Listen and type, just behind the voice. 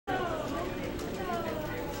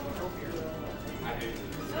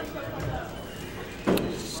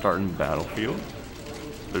starting Battlefield.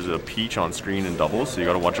 There's a Peach on screen in doubles, so you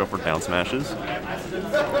gotta watch out for down smashes.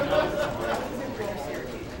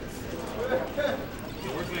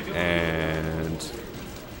 And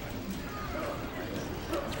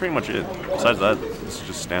that's pretty much it. Besides that, this is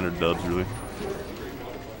just standard dubs, really.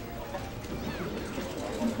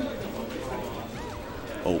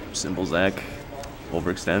 Oh, Simple Zach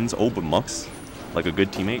overextends. Oh, but Mux, like a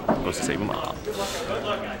good teammate, goes to save him. Ah.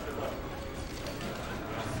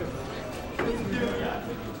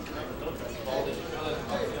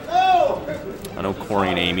 I know Corey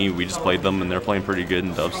and Amy, we just played them, and they're playing pretty good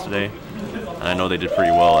in dubs today. And I know they did pretty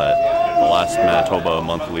well at the last Manitoba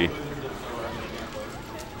monthly.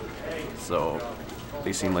 So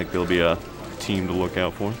they seem like they'll be a team to look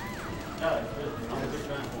out for.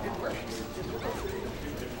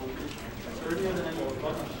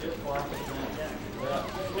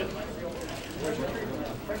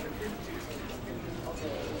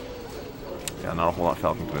 Yeah, not a whole lot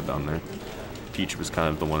Falcon could have done there. Peach was kind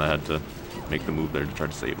of the one that had to make the move there to try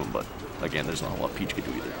to save him, but again, there's not a whole lot Peach could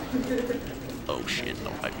do either. Oh shit, no,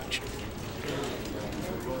 hi Peach.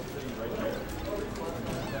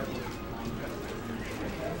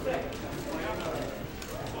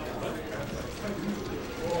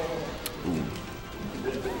 Ooh.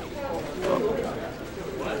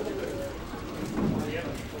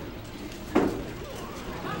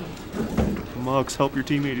 Mux, help your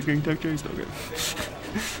teammate, he's getting tech chased. Okay.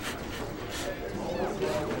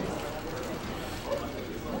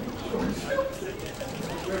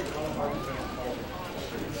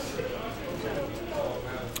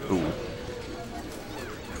 Ooh.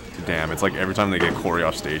 Damn, it's like every time they get Corey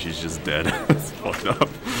off stage, he's just dead. It's fucked up.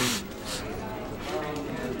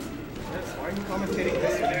 Why are you commentating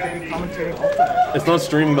this? You're commentating Ultimate. It's not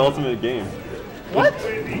streaming the Ultimate game. What?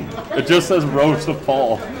 It just says roast of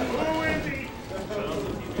Paul.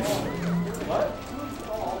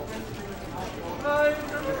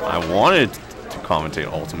 I wanted to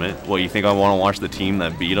commentate Ultimate. What, you think I want to watch the team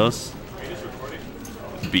that beat us?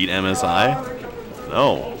 Beat MSI?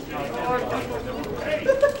 No.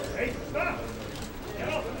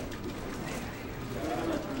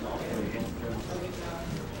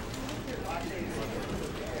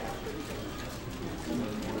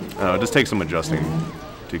 It just takes some adjusting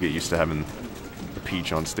to get used to having the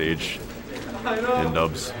Peach on stage in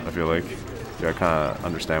dubs, I feel like. Yeah, I kind of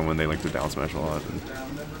understand when they like to down smash a lot. And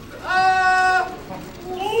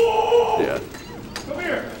yeah. Come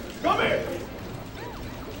here! Come here!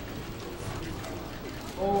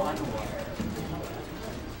 Oh, I know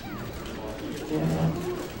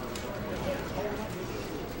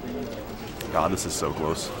why. God, this is so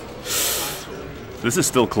close. This is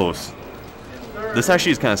still close. This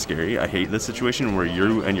actually is kind of scary. I hate this situation where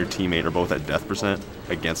you and your teammate are both at death percent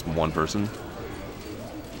against one person.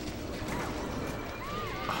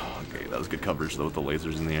 Oh, okay, that was good coverage though with the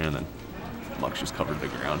lasers in the air, and then Mux just covered the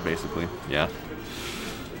ground basically. Yeah.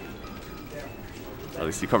 At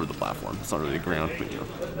least he covered the platform. It's not really the ground, but you know.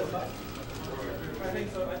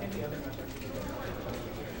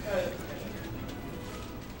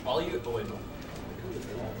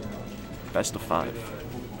 Best of 5.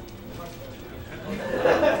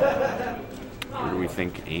 Where do we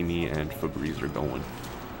think Amy and Fabreeze are going?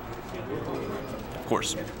 Of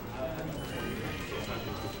course.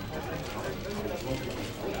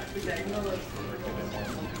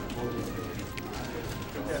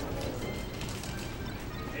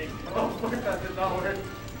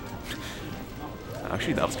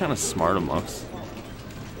 Actually, that was kind of smart of Mux.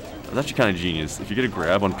 That's actually kind of genius. If you get a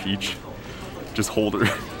grab on Peach, just hold her.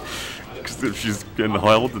 Because if she's getting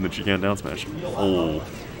held, then she can't down smash. Oh.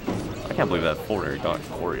 I can't believe that full air got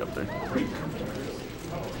Corey up there.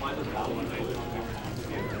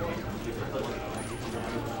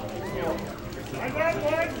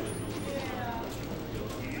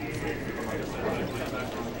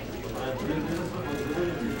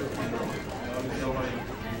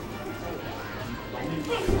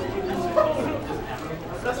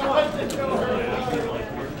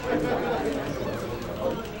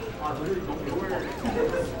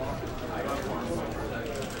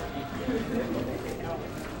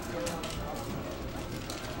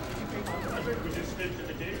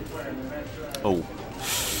 Oh,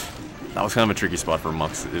 that was kind of a tricky spot for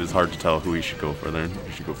Mux. It was hard to tell who he should go for there.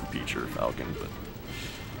 He should go for Peach or Falcon, but.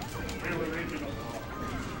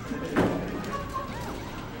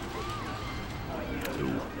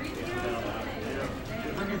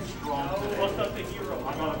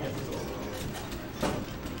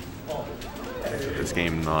 This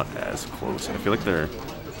game not as close. I feel like they're.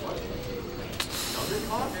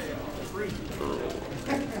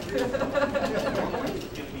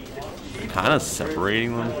 kind of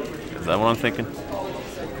separating them. Is that what I'm thinking?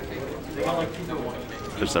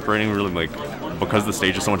 They're separating really, like, because the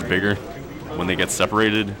stage is so much bigger. When they get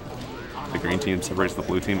separated, the green team separates the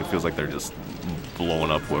blue team. It feels like they're just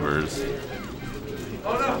blowing up whoever's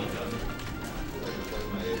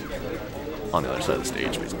on the other side of the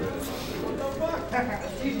stage, basically.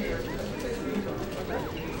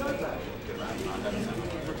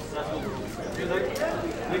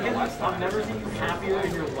 I've never seen you happier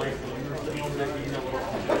in your life when you were sitting on that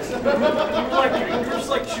game. You were just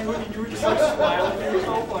like chewing and you were just like smiling to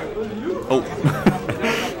yourself like, oh.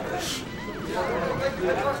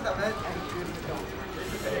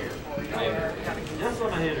 That's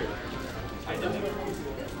when I hit her.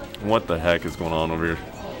 What the heck is going on over here?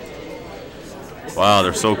 Wow,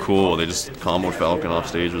 they're so cool. They just comboed Falcon off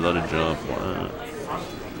stage without a jump. Wow.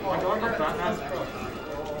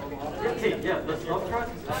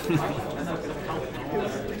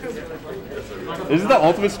 Isn't that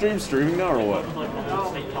Ultimate Stream streaming now or what?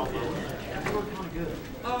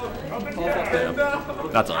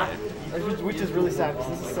 That's alright. Which is really sad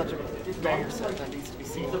because this is such a banger set that needs to be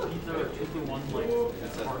seen.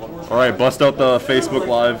 Alright, bust out the Facebook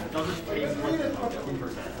Live.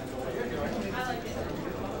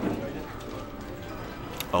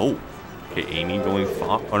 Oh. Okay, Amy going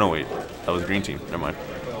Fox. Oh no, wait. That was Green Team. Never mind.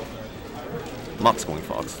 Mux going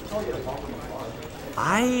Fox.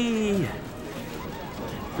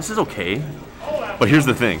 This is okay. But here's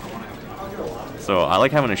the thing. So I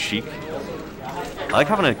like having a Sheik. I like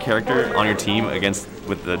having a character on your team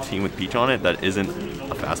with the team with Peach on it that isn't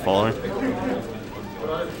a fast follower.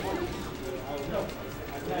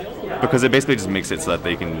 Because it basically just makes it so that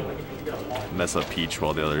they can mess up Peach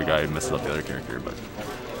while the other guy messes up the other character. But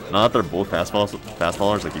now that they're both fast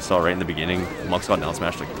followers, like you saw right in the beginning, Mux got down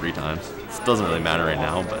smashed like 3 times. This doesn't really matter right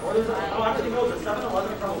now, but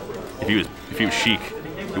if he was Sheik,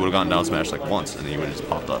 he would have gotten down smashed like once, and then he would have just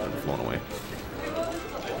popped up and flown away.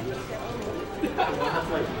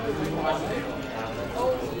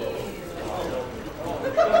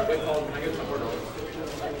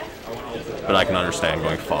 But I can understand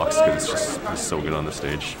going Fox because he's so good on the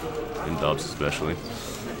stage, in dubs especially.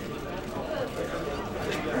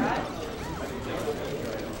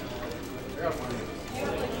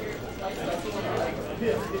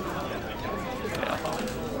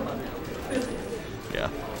 Yeah.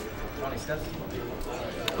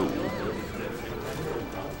 Ooh.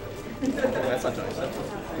 That's not Johnny Steps.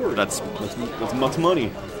 That's Mux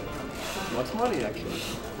money. Much money, actually.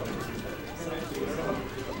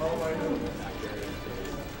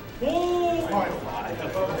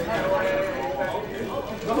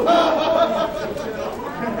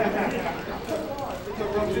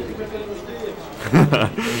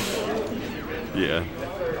 Yeah.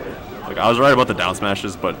 Like, I was right about the down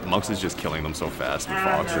smashes, but Mux is just killing them so fast with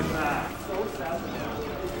Fox. And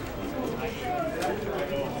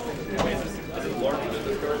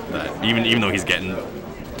that even though he's getting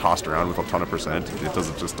tossed around with a ton of percent, it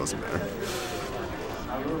just doesn't matter.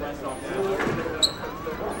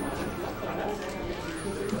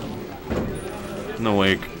 No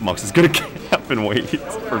way, Mux is gonna cap and wait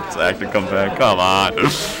for Zach to come back. Come on,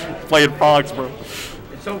 playing Fox, bro.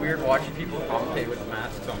 It's so weird watching people commentate with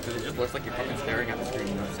masks on because it just looks like you're fucking staring at the screen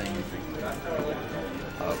and not saying anything.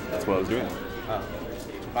 That's what I was doing.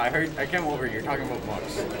 I came over. You're talking about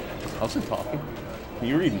Mux. I wasn't talking. Can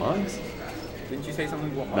you read minds? Didn't you say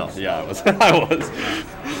something about Mux? No, yeah, I was. I was.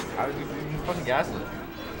 I was fucking gassing.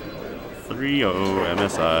 3-0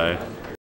 MSI.